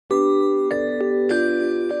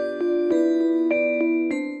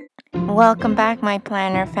Welcome back, my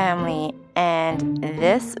planner family, and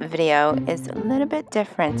this video is a little bit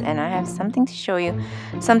different, and I have something to show you,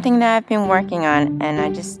 something that I've been working on, and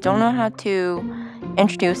I just don't know how to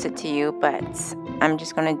introduce it to you, but I'm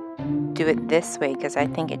just gonna do it this way because I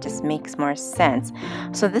think it just makes more sense.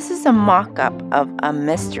 So this is a mock-up of a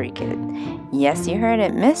mystery kit. Yes, you heard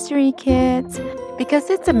it, mystery kits.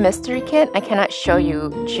 Because it's a mystery kit, I cannot show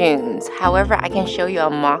you June's. However, I can show you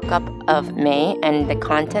a mock-up of May and the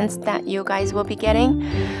contents that you guys will be getting.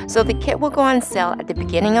 So the kit will go on sale at the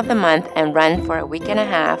beginning of the month and run for a week and a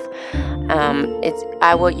half.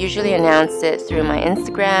 I will usually announce it through my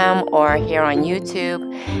Instagram or here on YouTube,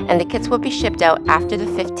 and the kits will be shipped out after the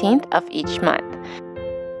 15th of each month.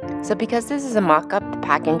 So because this is a mock-up, the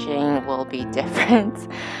packaging will be different.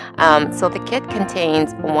 So the kit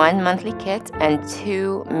contains 1 monthly kit and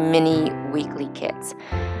 2 mini weekly kits.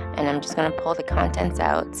 And I'm just going to pull the contents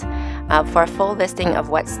out. For a full listing of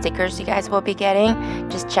what stickers you guys will be getting,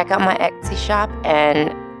 just check out my Etsy shop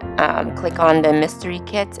and click on the mystery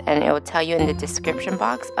kit, and it will tell you in the description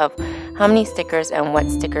box of how many stickers and what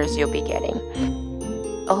stickers you'll be getting.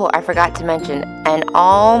 Oh, I forgot to mention, and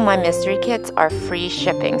all my mystery kits are free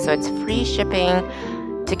shipping. So it's free shipping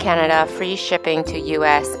to Canada, free shipping to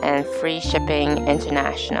US, and free shipping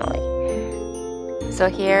internationally. So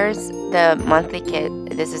here's the monthly kit.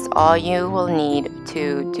 This is all you will need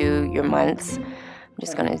to do your months. I'm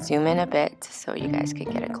just going to zoom in a bit so you guys can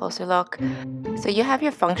get a closer look. So you have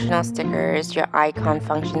your functional stickers, your icon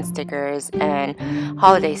function stickers, and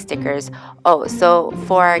holiday stickers. Oh, so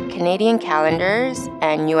for Canadian calendars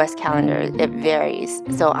and US calendars, it varies.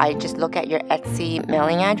 So I just look at your Etsy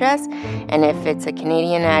mailing address, and if it's a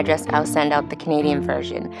Canadian address, I'll send out the Canadian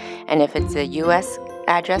version. And if it's a US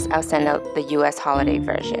address, I'll send out the US holiday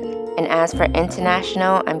version. And as for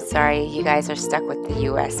international, I'm sorry, you guys are stuck with the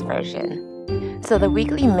US version. So the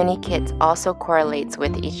weekly mini kits also correlates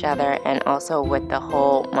with each other and also with the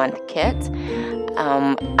whole month kit.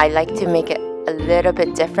 I like to make it a little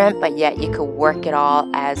bit different, but yet you could work it all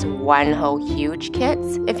as one whole huge kit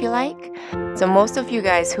if you like. So most of you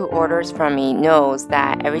guys who orders from me knows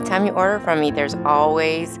that every time you order from me, there's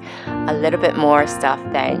always a little bit more stuff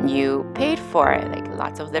than you paid for, like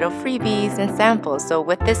lots of little freebies and samples. So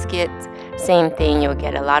with this kit, same thing, you'll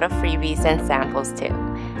get a lot of freebies and samples too.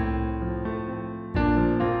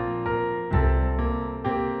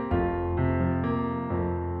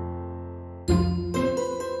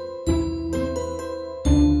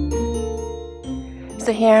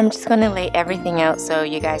 So here I'm just going to lay everything out so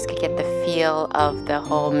you guys could get the feel of the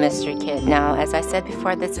whole mystery kit. Now, as I said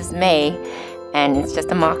before, this is May, and it's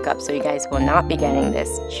just a mock-up, so you guys will not be getting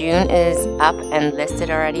this. June is up and listed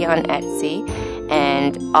already on Etsy,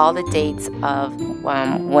 and all the dates of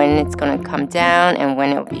when it's going to come down and when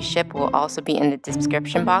it will be shipped will also be in the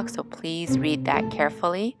description box, so please read that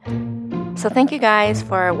carefully. So thank you guys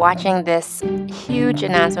for watching this huge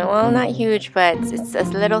announcement. Well, not huge, but it's a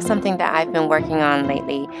little something that I've been working on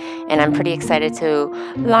lately, and I'm pretty excited to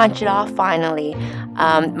launch it off finally.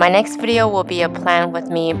 My next video will be a Plan With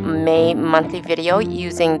Me May monthly video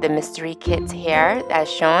using the mystery kit here as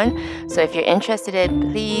shown. So if you're interested,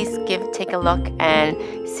 please take a look and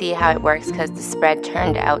see how it works, because the spread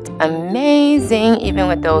turned out amazing even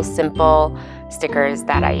with those simple stickers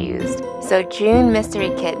that I used. So June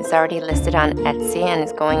mystery kit is already listed on Etsy and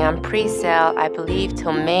is going on pre-sale, I believe,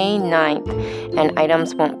 till May 9th, and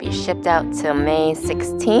items won't be shipped out till May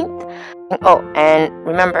 16th. Oh, and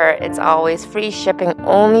remember, it's always free shipping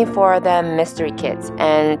only for the mystery kits,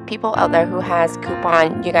 and people out there who has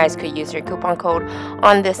coupon, you guys could use your coupon code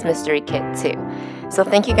on this mystery kit too. So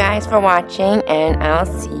thank you guys for watching, and I'll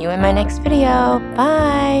see you in my next video.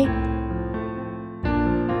 Bye!